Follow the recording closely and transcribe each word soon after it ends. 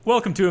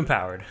Welcome to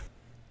Empowered.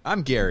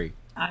 I'm Gary.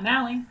 I'm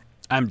Allie.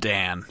 I'm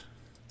Dan.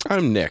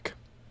 I'm Nick.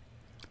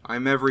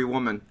 I'm every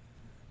woman.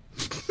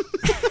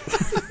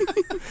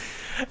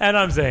 And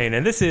I'm Zane,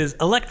 and this is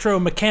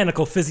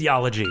Electromechanical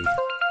Physiology.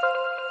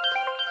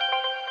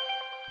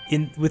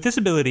 With this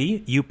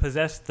ability, you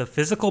possess the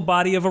physical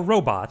body of a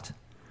robot,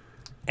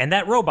 and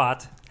that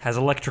robot has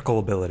electrical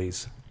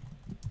abilities.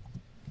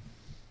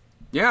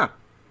 Yeah.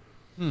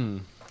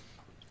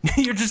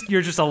 You're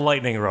just a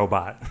lightning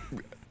robot.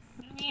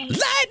 Lightning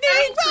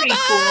pretty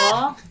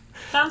cool.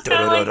 Sounds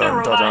kind of like the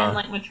robot in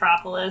like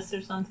Metropolis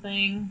or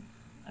something.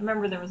 I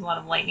remember there was a lot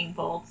of lightning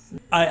bolts.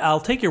 I'll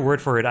take your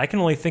word for it. I can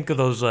only think of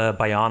those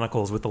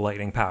Bionicles with the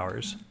lightning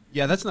powers.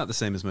 Yeah, that's not the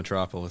same as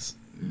Metropolis.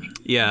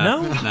 Yeah.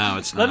 No? No,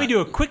 it's not. Let me do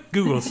a quick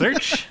Google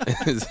search.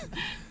 Is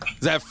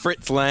that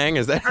Fritz Lang?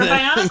 Is that Are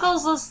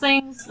Bionicles those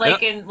things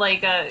like in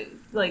like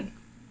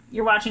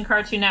you're watching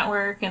Cartoon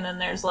Network and then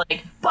there's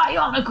like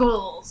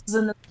Bionicles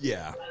and then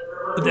Yeah.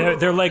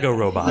 They're Lego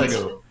robots.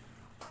 One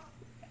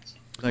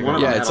of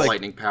them Yeah, had it's a like-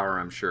 lightning power,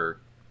 I'm sure.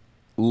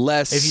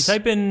 less? If you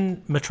type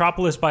in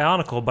Metropolis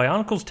Bionicle,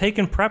 Bionicle's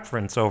taken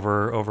preference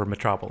over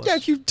Metropolis. Yeah,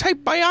 if you type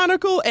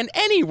Bionicle, and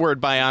any word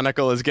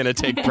Bionicle is going to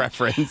take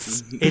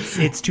preference.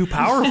 It's too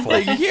powerful.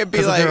 Like, you can't be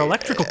because of like their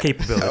electrical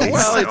capabilities.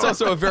 Well, it's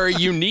also a very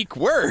unique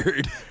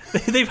word.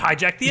 They've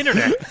hijacked the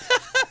internet.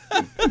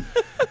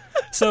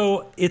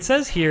 So it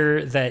says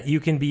here that you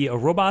can be a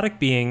robotic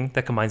being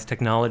that combines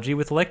technology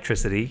with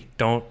electricity.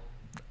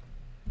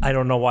 I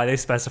don't know why they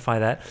specify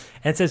that.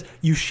 And it says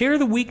you share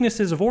the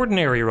weaknesses of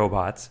ordinary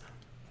robots,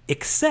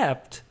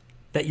 except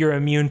that you're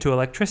immune to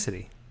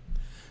electricity.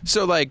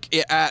 So, like,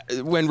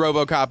 when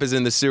RoboCop is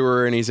in the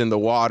sewer and he's in the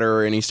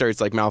water and he starts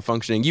like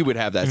malfunctioning, you would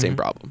have that same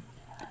problem.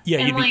 Yeah,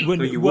 And, like,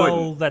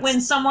 that's when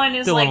someone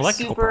is still an like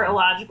electrical super problem.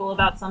 illogical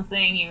about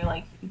something, you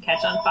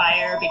catch on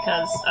fire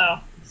because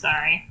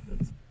sorry.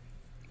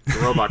 The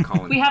robot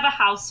calling. We have a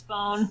house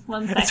phone.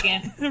 1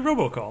 second. a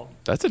robocall.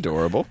 That's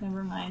adorable.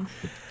 Never mind.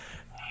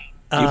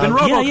 You've been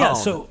Yeah.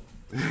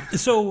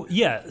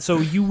 robocalled. So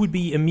you would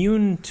be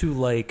immune to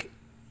like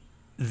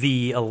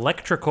the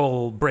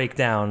electrical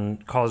breakdown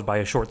caused by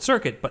a short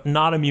circuit, but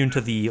not immune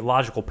to the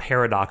logical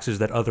paradoxes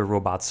that other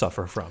robots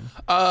suffer from.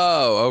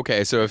 Oh,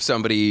 okay. So if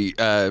somebody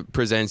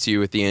presents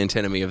you with the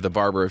antinomy of the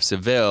Barber of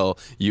Seville,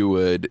 you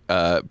would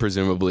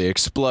presumably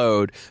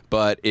explode.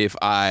 But if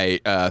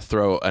I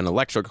throw an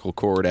electrical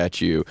cord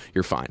at you,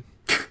 you're fine.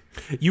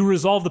 You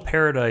resolve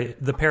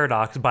the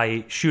paradox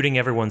by shooting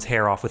everyone's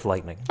hair off with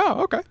lightning.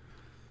 Oh, okay.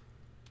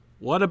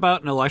 What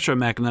about an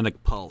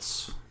electromagnetic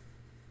pulse?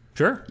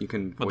 Sure. You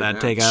can Would avoid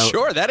that take out?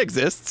 Sure, that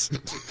exists.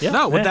 Yeah.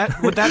 No. Would yeah.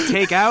 that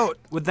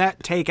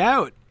take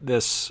out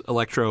this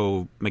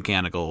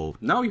electromechanical?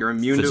 No, you're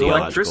immune to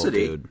physiological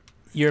electricity. dude?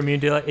 You're immune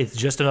to it. It's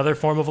just another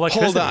form of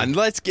electricity. Hold on.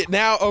 Let's get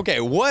now.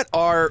 Okay, what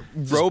are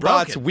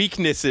robots' broken.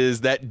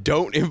 weaknesses that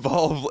don't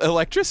involve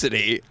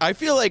electricity? I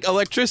feel like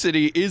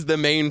electricity is the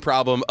main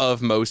problem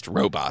of most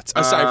robots,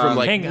 aside from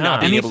like hang not on.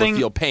 being able to Anything-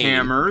 feel pain.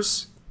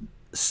 Hammers.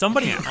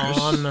 Somebody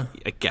on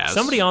I guess.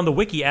 Somebody on the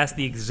wiki asked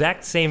the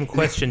exact same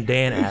question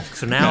Dan asked,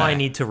 so now I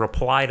need to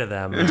reply to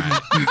them and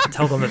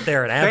tell them that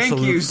they're an Thank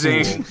absolute you,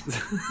 fool.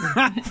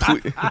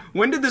 Zane.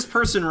 When did this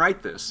person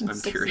write this? I'm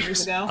 6 years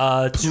curious.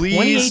 ago.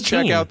 Please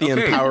check 2018. out the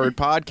Okay. Empowered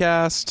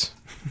podcast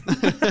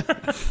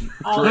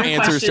All for your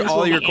answers to questions all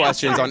will your be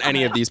questions answered. on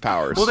any of these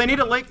powers. Well, they need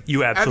a link.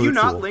 You Have absolute you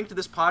not fool. linked to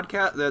this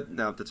podcast?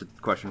 No, that's a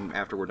question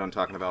after we're done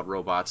talking about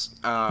robots.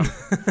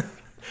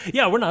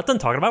 Yeah, we're not done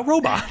talking about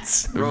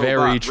robots.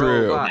 Very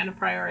true. robot. Kind of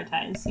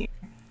prioritize here.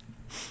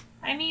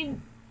 I mean,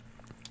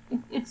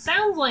 it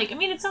sounds like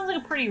a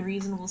pretty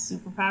reasonable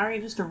superpower.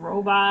 You're just a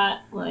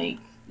robot. Like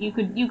you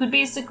could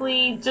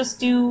basically just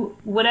do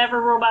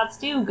whatever robots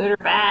do, good or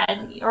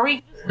bad, or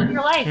you could just live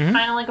your life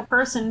kind of like a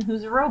person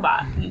who's a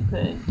robot. You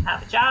could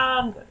have a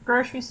job, go to the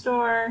grocery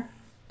store.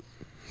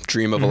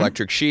 Dream of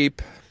electric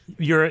sheep.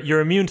 You're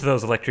immune to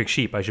those electric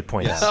sheep, I should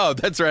point out. Oh,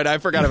 that's right. I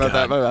forgot about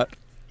that. My bad.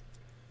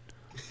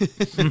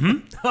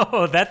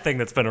 Oh, that thing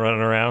that's been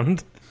running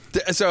around.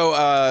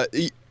 So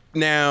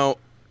now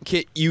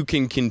you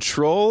can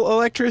control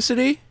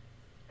electricity.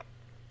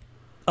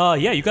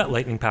 Yeah, you got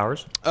lightning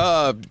powers.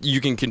 You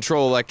can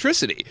control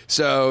electricity.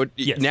 So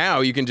Yes.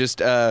 now you can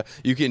just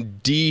you can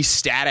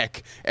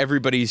de-static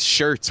everybody's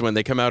shirts when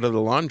they come out of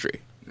the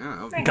laundry.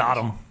 Oh, okay. Got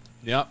him.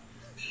 Yep.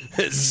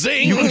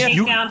 Zing!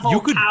 Take down whole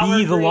you could power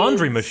be the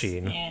laundry grids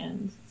machine.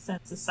 and send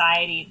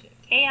society to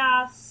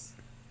chaos.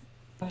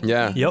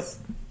 Yeah. Yep.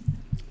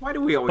 Why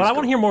do we always? But I go-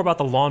 want to hear more about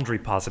the laundry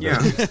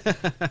possibilities.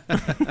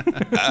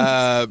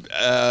 Yeah.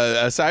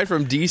 Aside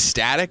from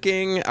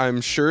de-staticking,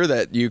 I'm sure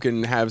that you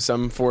can have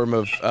some form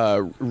of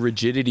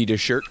rigidity to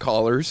shirt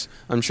collars.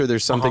 I'm sure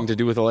there's something to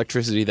do with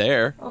electricity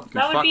there. Well, fuck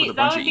that would with be a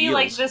bunch of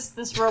like eels.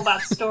 this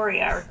robot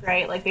story arc,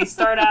 right? Like they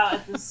start out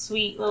as this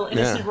sweet little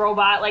innocent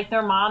robot, like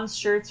their mom's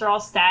shirts are all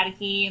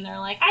staticky, and they're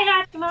like, "I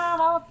got you,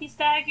 mom. I'll help you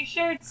static your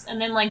shirts." And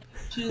then, like,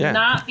 to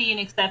not being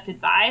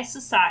accepted by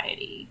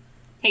society,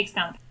 takes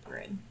down the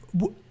grid.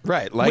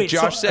 Right, like Wait,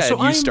 Josh so said, you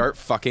I'm- start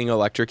fucking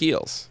electric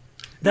eels.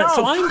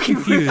 So I'm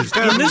confused.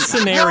 In this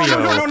scenario,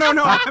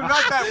 No, I'm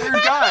not that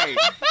weird guy.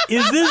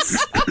 is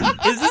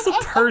this a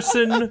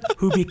person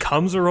who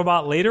becomes a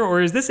robot later,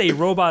 or is this a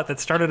robot that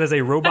started as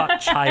a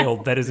robot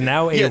child that is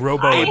now a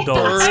robo adult?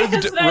 I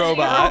Birthed just imagine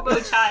robot. a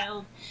robo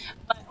child,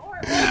 or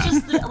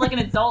just like an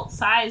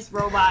adult-sized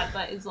robot,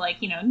 but is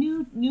like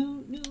newly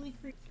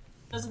created,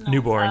 doesn't know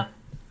Newborn. what's up.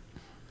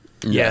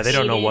 Yeah, they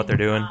don't know what they're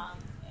doing.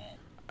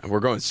 We're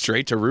going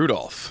straight to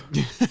Rudolph.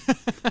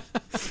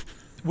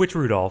 Which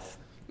Rudolph?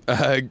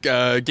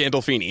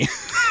 Gandolfini.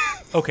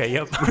 Okay,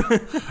 yep.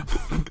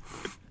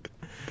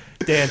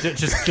 Dan,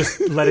 just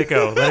let it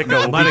go. Let it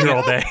go. We'll be here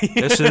all day.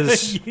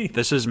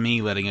 This is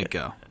me letting it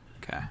go.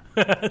 Okay.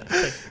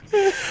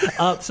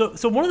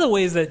 So one of the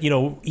ways that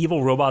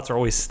evil robots are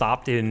always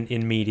stopped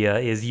in media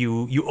is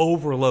you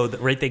overload,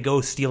 right? They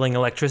go stealing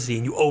electricity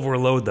and you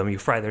overload them. You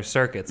fry their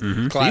circuits.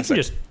 So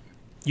Classic.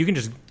 you can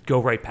just go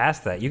right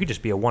past that. You could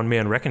just be a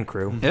one-man wrecking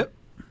crew. Yep.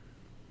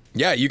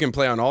 Yeah, you can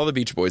play on all the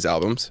Beach Boys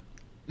albums.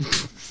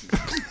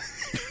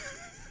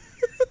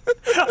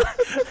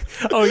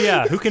 Oh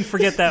yeah, who can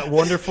forget that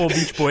wonderful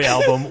Beach Boy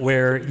album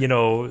where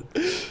God,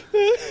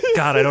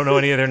 I don't know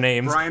any of their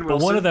names, Brian but one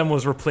Wilson? of them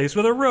was replaced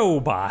with a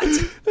robot.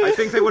 I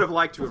think they would have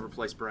liked to have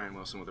replaced Brian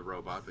Wilson with a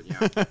robot, but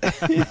yeah.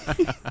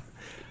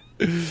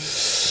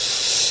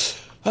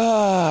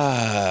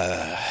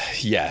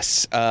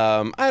 Yes.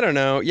 I don't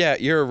know. Yeah,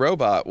 you're a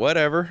robot.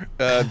 Whatever.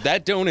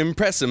 That don't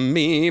impress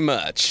me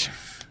much.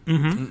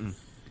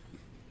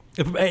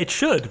 It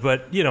should,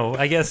 but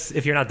I guess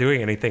if you're not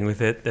doing anything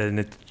with it,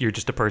 then you're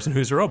just a person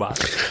who's a robot.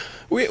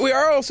 We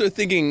are also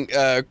thinking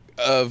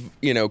of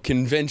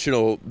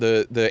conventional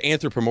the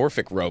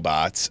anthropomorphic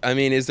robots. I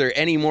mean, is there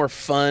any more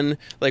fun?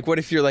 Like, what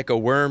if you're like a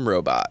worm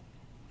robot?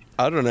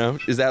 I don't know.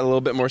 Is that a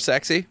little bit more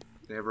sexy?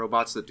 They have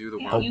robots that do the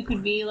Yeah, work. you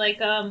could be like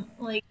a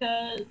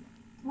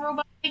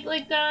robot,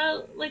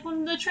 like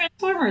when the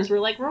Transformers were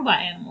like robot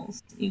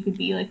animals. You could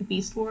be like a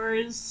Beast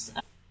Wars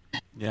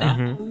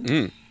Yeah.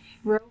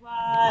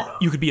 robot,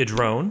 You could be a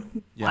drone.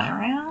 fly Yeah.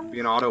 around. Be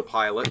an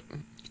autopilot.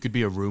 You could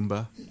be a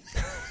Roomba.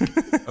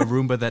 A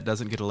Roomba that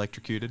doesn't get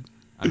electrocuted.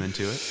 I'm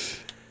into it.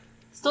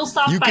 Still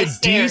stopped You by could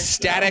stairs.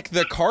 de-static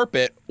the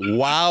carpet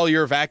while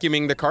you're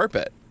vacuuming the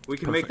carpet. We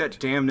can make that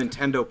damn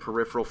Nintendo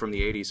peripheral from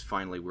the 80s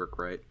finally work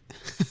right.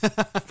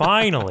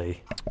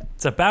 Finally,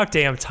 it's about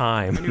damn I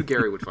time. knew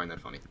Gary would find that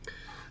funny.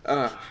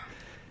 Yeah.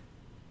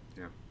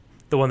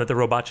 The one that the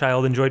robot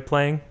child enjoyed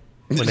playing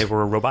when they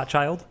were a robot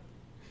child,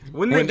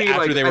 Wouldn't When they be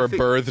after like, they I were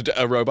think- birthed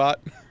a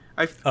robot.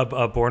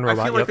 a born I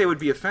robot. feel like yep. they would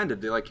be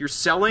offended. They're like, you're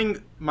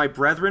selling my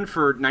brethren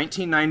for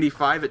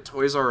 $19.95 at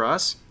Toys R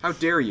Us? How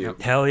dare you?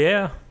 Hell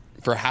yeah.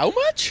 For how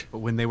much? But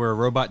when they were a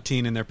robot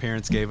teen and their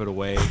parents gave it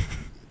away,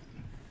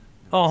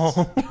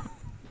 Oh,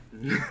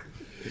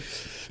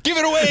 Give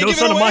it away! No Give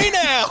son it of away mine.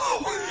 now!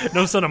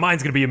 no son of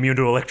mine's gonna be immune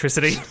to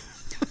electricity.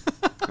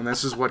 And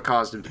this is what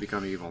caused him to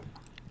become evil.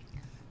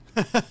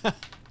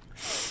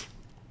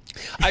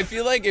 I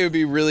feel like it would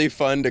be really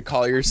fun to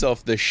call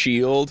yourself the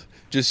Shield.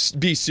 Just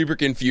be super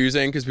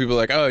confusing because people are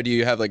like, oh, do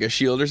you have like a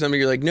shield or something?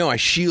 You're like, no, I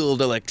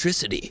shield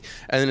electricity.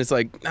 And then it's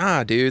like,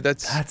 nah, dude,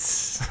 that's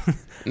That's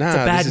nah, a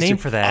bad this is name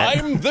too- for that.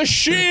 I'm the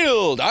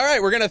Shield. All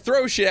right, we're gonna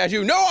throw shit at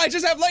you. No, I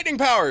just have lightning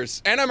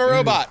powers and I'm a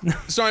robot,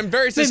 so I'm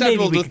very Maybe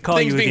susceptible we to could call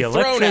things you the being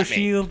thrown Electro at me.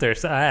 Shield, or I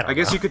don't I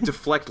guess know. you could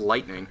deflect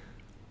lightning.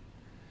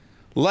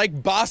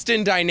 Like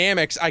Boston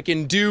Dynamics, I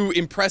can do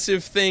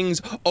impressive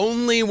things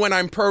only when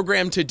I'm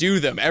programmed to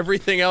do them.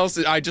 Everything else,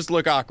 I just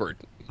look awkward.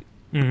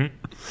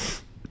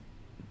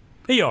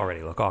 You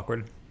already look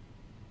awkward.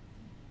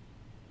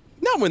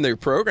 Not when they're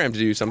programmed to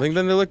do something,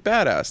 then they look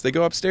badass. They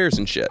go upstairs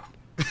and shit.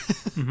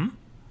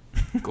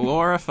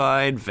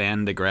 Glorified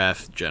Van de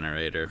Graaff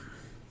generator.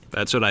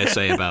 That's what I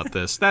say about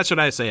this. That's what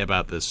I say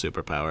about this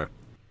superpower.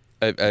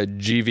 A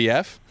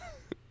GVF?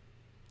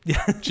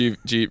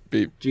 GVG.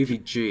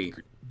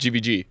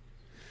 GVG.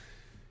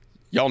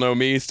 Y'all know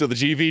me, still the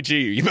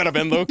GVG. You better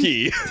been low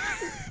key.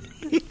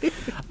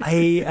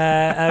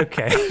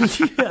 Okay.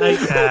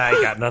 I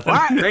got nothing.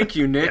 Thank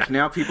you, Nick.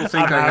 Now people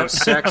think I'm I have out.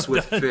 sex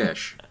with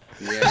fish.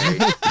 Yay.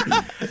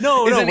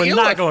 No, Is no, an we're eel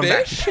not a going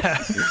fish?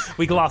 back.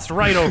 We glossed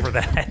right over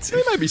that.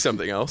 It might be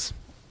something else.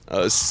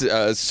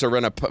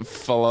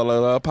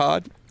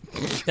 Serenapod.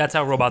 That's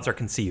how robots are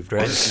conceived,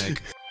 right?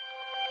 Snake.